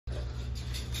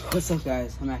What's up,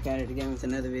 guys? I'm back at it again with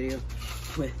another video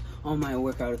with all my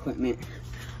workout equipment.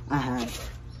 I have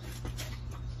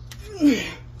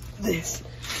this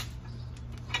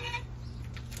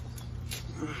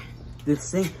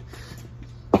thing,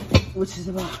 which is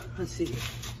about, let's see,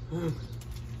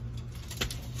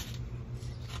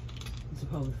 it's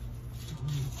about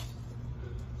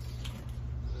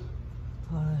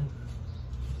 5,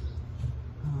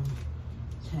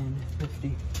 10,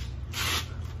 50,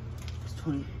 it's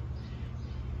 20.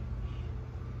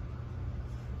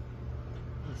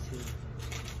 Let's see,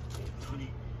 20.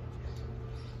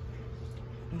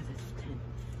 No, that's 10,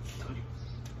 20,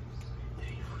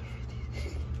 30, 40,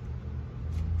 50,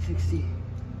 60,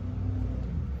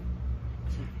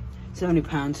 70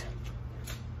 pounds.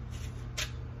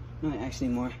 No, actually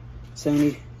more.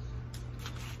 70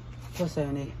 plus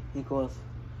 70 equals,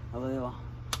 I believe,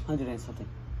 100 and something.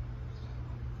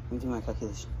 Let me do my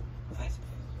calculation. Advice.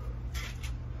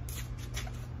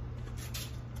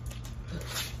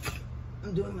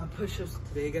 I'm doing my push-ups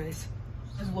today, guys,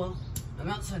 as well. I'm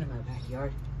outside of my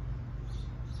backyard.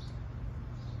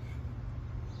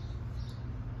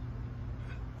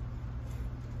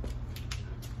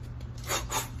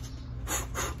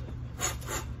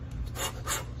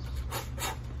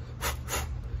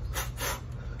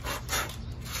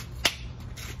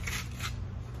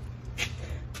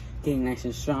 Getting nice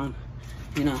and strong,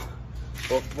 you know,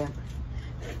 both of them.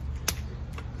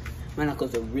 My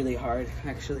knuckles are really hard,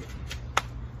 actually.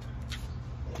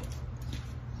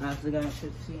 I also got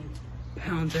 15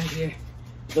 pounds right here.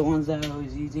 The ones that I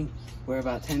was using were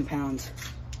about 10 pounds.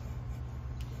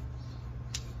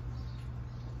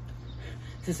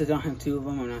 Since I don't have two of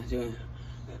them, I'm not doing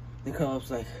the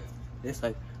curl-ups like this,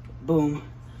 like boom,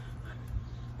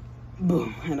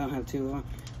 boom. I don't have two of them,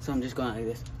 so I'm just going like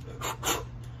this.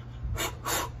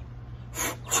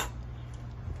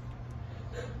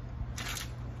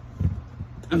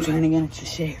 I'm trying to get into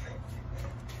shape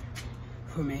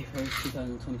for May 1st,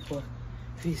 2024.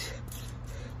 Please,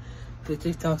 the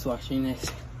TickTock's watching this.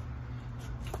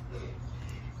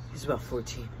 He's about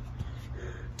 14.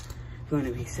 He's going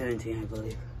to be 17, I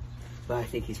believe. But I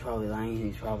think he's probably lying.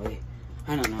 He's probably,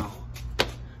 I don't know.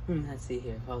 Let's see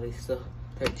here, probably still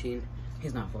 13.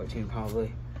 He's not 14,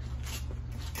 probably.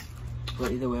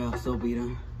 But either way, I'll still beat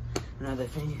him. Another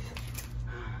thing is,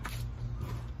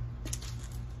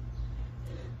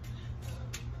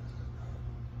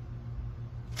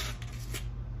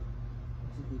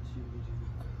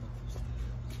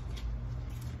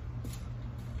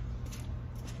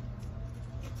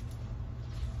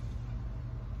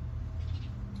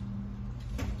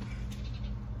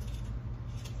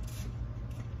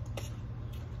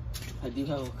 I do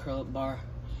have a curl-up bar.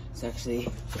 It's actually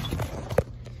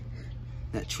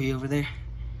that tree over there,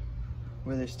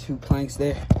 where there's two planks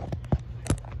there.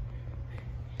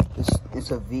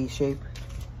 It's a V shape.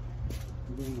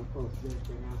 I'm doing a post this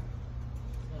right now.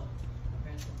 So my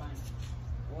parents can find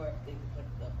where they can put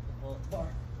the pull-up bar.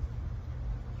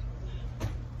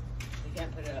 They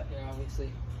can't put it up here,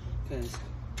 obviously, because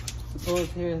the pull-up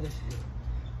here, this is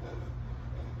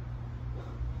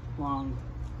long,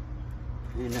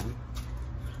 and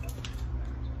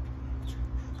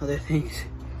other things.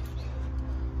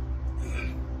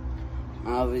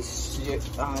 Obviously,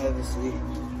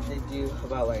 they do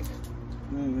about like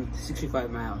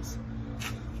 65 miles.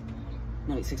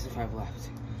 No, like 65 left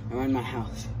around my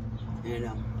house, and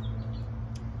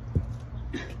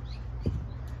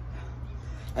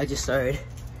I just started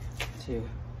to,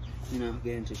 you know,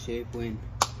 get into shape when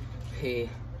he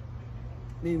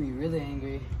made me really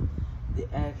angry. The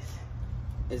ex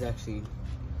is actually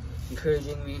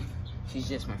encouraging me. She's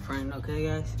just my friend, okay,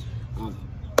 guys?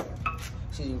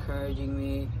 She's encouraging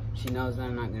me. She knows that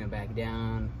I'm not gonna back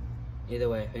down. Either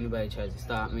way, if anybody tries to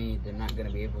stop me, they're not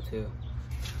gonna be able to.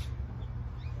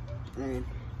 And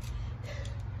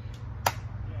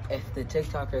if the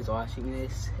TikToker is watching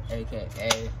this,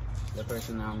 aka the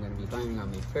person that I'm gonna be fighting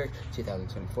on May 1st,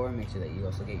 2024, make sure that you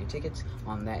also get your tickets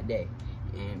on that day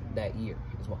and that year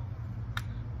as well.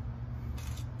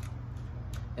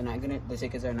 The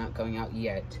tickets are not coming out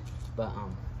yet, but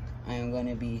I am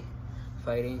gonna be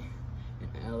fighting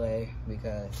in LA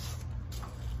because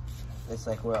it's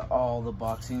like where all the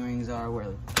boxing rings are,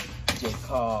 where Jake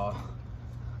Paul,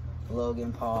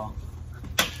 Logan Paul,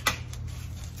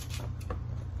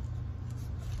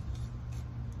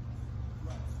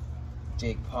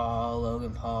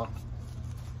 Logan Paul,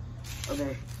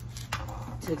 other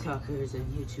TikTokers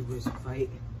and YouTubers fight,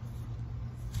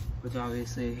 which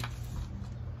obviously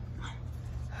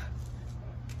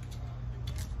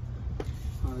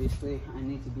I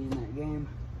need to be in that game.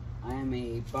 I am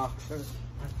a boxer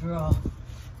after all.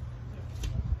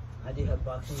 I do have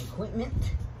boxing equipment.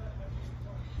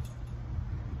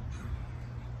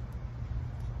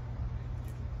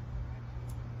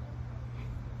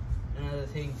 And other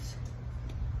things.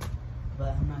 But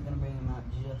I'm not gonna bring them out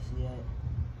just yet.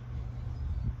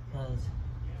 Because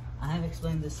I have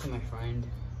explained this to my friend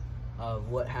of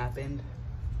what happened.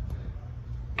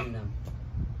 And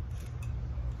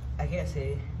I can't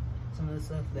say some of the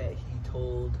stuff that he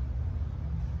told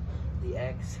the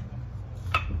ex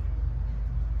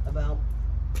about,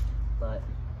 but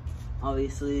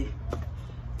obviously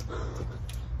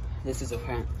this is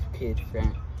a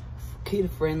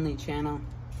kid-friendly channel,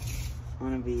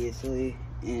 obviously.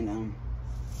 And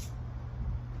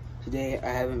today I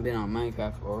haven't been on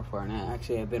Minecraft or Fortnite.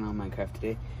 Actually, I've been on Minecraft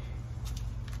today.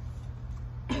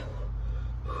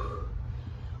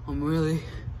 I'm really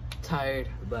tired,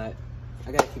 but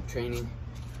I gotta keep training.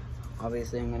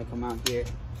 Obviously, I'm gonna come out here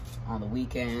on the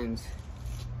weekends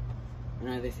and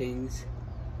other things.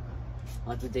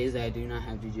 Lots of days that I do not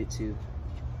have jiu-jitsu.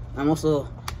 I'm also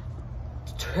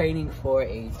training for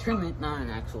a tournament, not an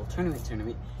actual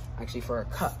tournament, actually for a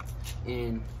cup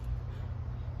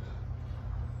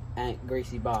at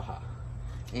Gracie Baja.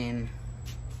 And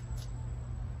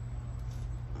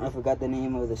I forgot the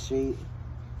name of the street,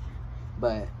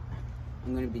 but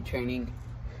I'm gonna be training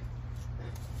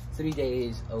 3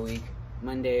 days a week,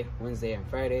 Monday, Wednesday, and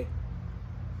Friday.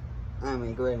 I'm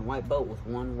a gray and white belt with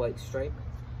 1 white stripe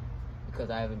because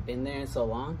I haven't been there in so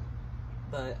long,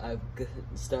 but I've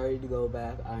started to go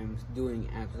back. I'm doing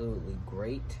absolutely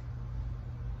great,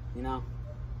 you know.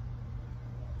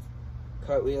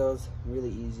 Cartwheels,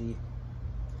 really easy.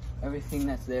 Everything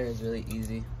that's there is really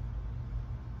easy.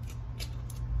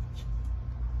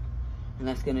 And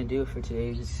that's gonna do it for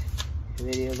today's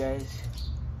video, guys.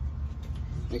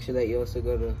 Make sure that you also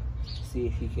go to see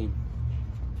if you can,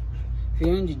 if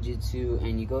you're in jiu-jitsu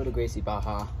and you go to Gracie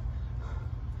Baja,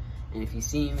 and if you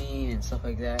see me and stuff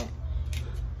like that,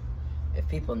 if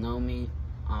people know me,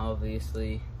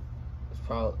 obviously, it's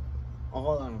probably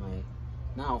all on my,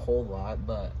 not a whole lot,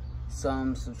 but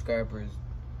some subscribers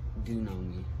do know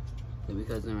me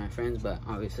because they're my friends. But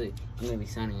obviously, I'm gonna be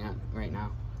signing out right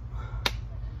now.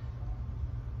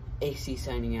 AC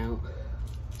signing out.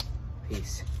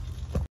 Peace.